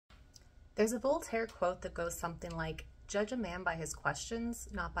There's a Voltaire quote that goes something like, "Judge a man by his questions,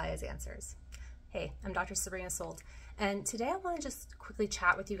 not by his answers." Hey, I'm Dr. Sabrina Solt, and today I want to just quickly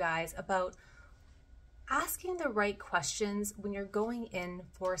chat with you guys about asking the right questions when you're going in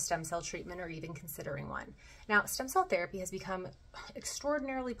for stem cell treatment or even considering one. Now, stem cell therapy has become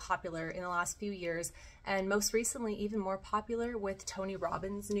extraordinarily popular in the last few years, and most recently even more popular with Tony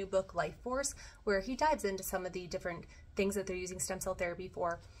Robbins' new book, Life Force, where he dives into some of the different things that they're using stem cell therapy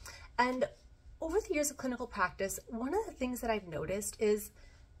for. And over the years of clinical practice, one of the things that I've noticed is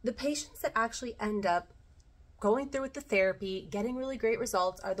the patients that actually end up going through with the therapy, getting really great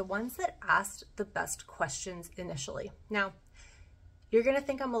results, are the ones that asked the best questions initially. Now, you're gonna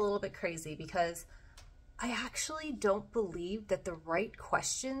think I'm a little bit crazy because I actually don't believe that the right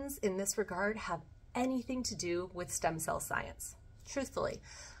questions in this regard have anything to do with stem cell science, truthfully.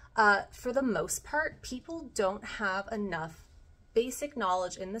 For the most part, people don't have enough basic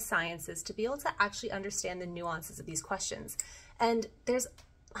knowledge in the sciences to be able to actually understand the nuances of these questions. And there's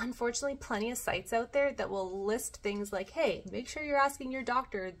unfortunately plenty of sites out there that will list things like, hey, make sure you're asking your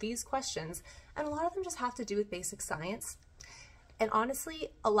doctor these questions. And a lot of them just have to do with basic science. And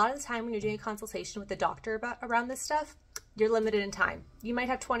honestly, a lot of the time when you're doing a consultation with the doctor around this stuff, you're limited in time. You might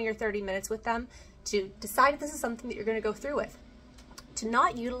have 20 or 30 minutes with them to decide if this is something that you're going to go through with. To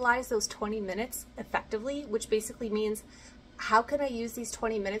not utilize those 20 minutes effectively, which basically means, how can I use these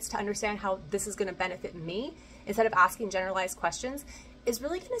 20 minutes to understand how this is going to benefit me instead of asking generalized questions, is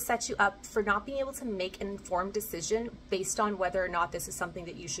really going to set you up for not being able to make an informed decision based on whether or not this is something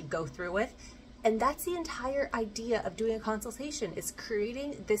that you should go through with. And that's the entire idea of doing a consultation, is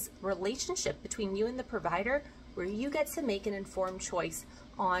creating this relationship between you and the provider where you get to make an informed choice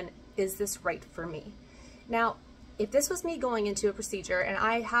on, is this right for me? Now, if this was me going into a procedure, and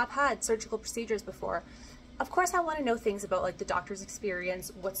I have had surgical procedures before, of course I want to know things about like the doctor's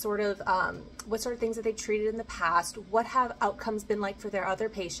experience, what sort of things that they treated in the past, what have outcomes been like for their other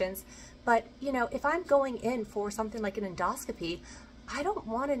patients. But you know, if I'm going in for something like an endoscopy, I don't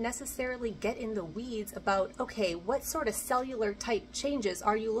want to necessarily get in the weeds about, okay, what sort of cellular type changes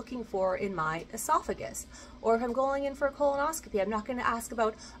are you looking for in my esophagus? Or if I'm going in for a colonoscopy, I'm not going to ask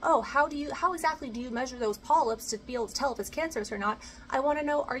about, oh, how exactly do you measure those polyps to be able to tell if it's cancerous or not? I want to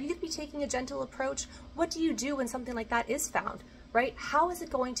know, are you going to be taking a gentle approach? What do you do when something like that is found, right? How is it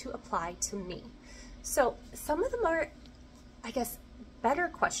going to apply to me? So some of them are, I guess, better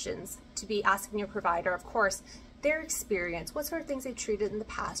questions to be asking your provider. Of course, their experience, what sort of things they've treated in the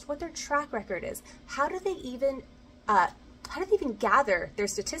past, what their track record is, how do they even gather their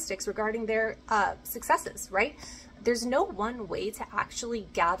statistics regarding their successes, right? There's no one way to actually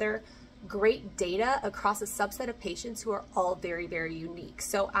gather great data across a subset of patients who are all very, very unique.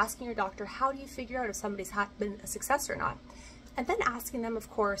 So asking your doctor, how do you figure out if somebody's been a success or not? And then asking them, of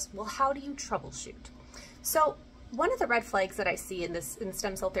course, well, how do you troubleshoot? So one of the red flags that I see in the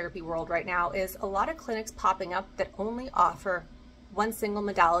stem cell therapy world right now is a lot of clinics popping up that only offer one single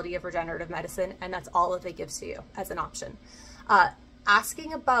modality of regenerative medicine, and that's all that they give to you as an option.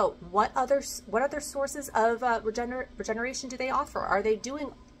 Asking about what other sources of regeneration do they offer? Are they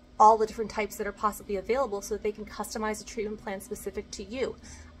doing all the different types that are possibly available so that they can customize a treatment plan specific to you?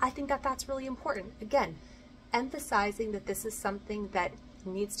 I think that that's really important. Again, emphasizing that this is something that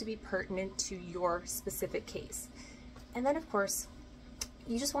needs to be pertinent to your specific case. And then of course,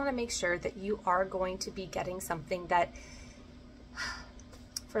 you just want to make sure that you are going to be getting something that,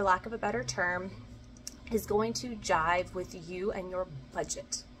 for lack of a better term, is going to jive with you and your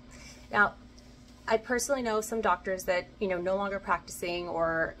budget. Now, I personally know some doctors that, you know, no longer practicing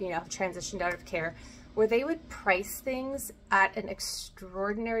or, you know, have transitioned out of care, where they would price things at an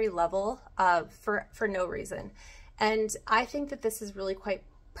extraordinary level for no reason. And I think that this is really quite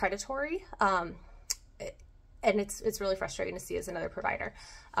predatory, and it's really frustrating to see as another provider.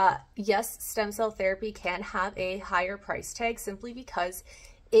 Yes, stem cell therapy can have a higher price tag simply because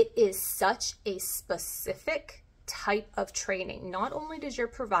it is such a specific type of training. Not only does your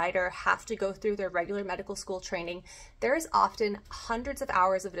provider have to go through their regular medical school training, there is often hundreds of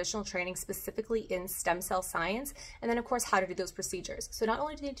hours of additional training specifically in stem cell science, and then of course how to do those procedures. So not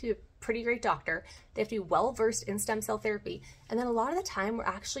only do they need to be a pretty great doctor, they have to be well versed in stem cell therapy, and then a lot of the time we're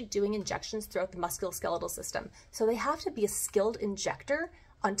actually doing injections throughout the musculoskeletal system. So they have to be a skilled injector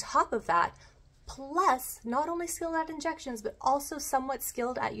on top of that, plus not only skilled at injections, but also somewhat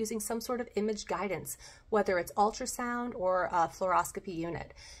skilled at using some sort of image guidance, whether it's ultrasound or a fluoroscopy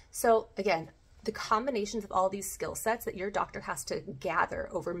unit. So again, the combinations of all these skill sets that your doctor has to gather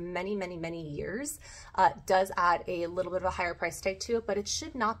over many, many, many years does add a little bit of a higher price tag to it, but it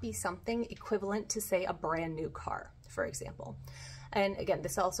should not be something equivalent to, say, a brand new car, for example. And again,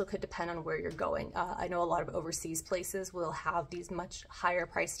 this also could depend on where you're going. I know a lot of overseas places will have these much higher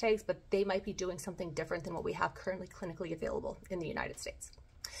price tags, but they might be doing something different than what we have currently clinically available in the United States.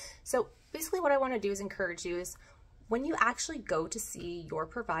 So basically what I want to do is encourage you is when you actually go to see your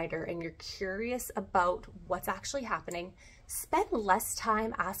provider and you're curious about what's actually happening, spend less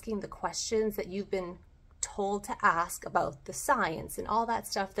time asking the questions that you've been told to ask about the science and all that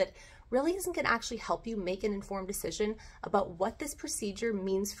stuff that really isn't going to actually help you make an informed decision about what this procedure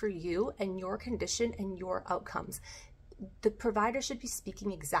means for you and your condition and your outcomes. The provider should be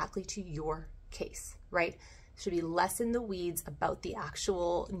speaking exactly to your case, right? Should be less in the weeds about the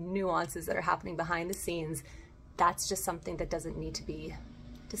actual nuances that are happening behind the scenes. That's just something that doesn't need to be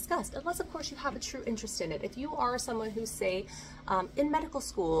discussed, unless of course you have a true interest in it. If you are someone who's say in medical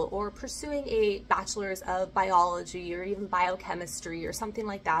school or pursuing a bachelor's of biology or even biochemistry or something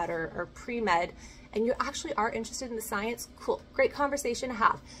like that, or pre-med, and you actually are interested in the science, cool, great conversation to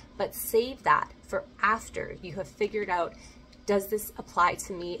have, but save that for after you have figured out, does this apply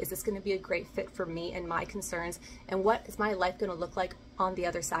to me? Is this going to be a great fit for me and my concerns? And what is my life going to look like on the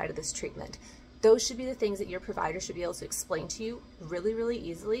other side of this treatment? Those should be the things that your provider should be able to explain to you really, really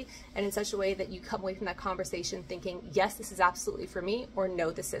easily, and in such a way that you come away from that conversation thinking, yes, this is absolutely for me, or no,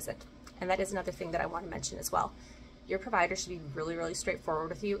 this isn't. And that is another thing that I want to mention as well. Your provider should be really, really straightforward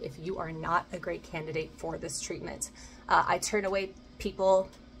with you if you are not a great candidate for this treatment. I turn away people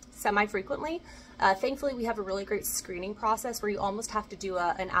semi-frequently. Thankfully, we have a really great screening process where you almost have to do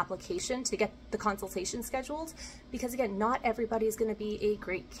an application to get the consultation scheduled, because again, not everybody is going to be a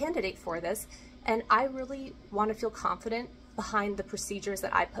great candidate for this. And I really want to feel confident behind the procedures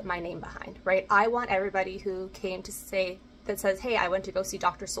that I put my name behind, right? I want everybody who came to say, that says, hey, I went to go see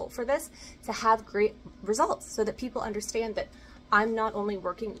Dr. Solt for this, to have great results so that people understand that I'm not only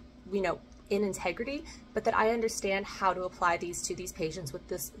working, you know, in integrity, but that I understand how to apply these to these patients with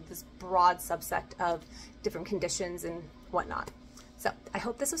this broad subset of different conditions and whatnot. So I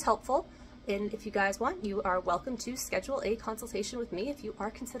hope this was helpful. And if you guys want, you are welcome to schedule a consultation with me. If you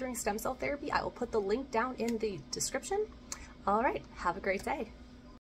are considering stem cell therapy, I will put the link down in the description. All right, have a great day.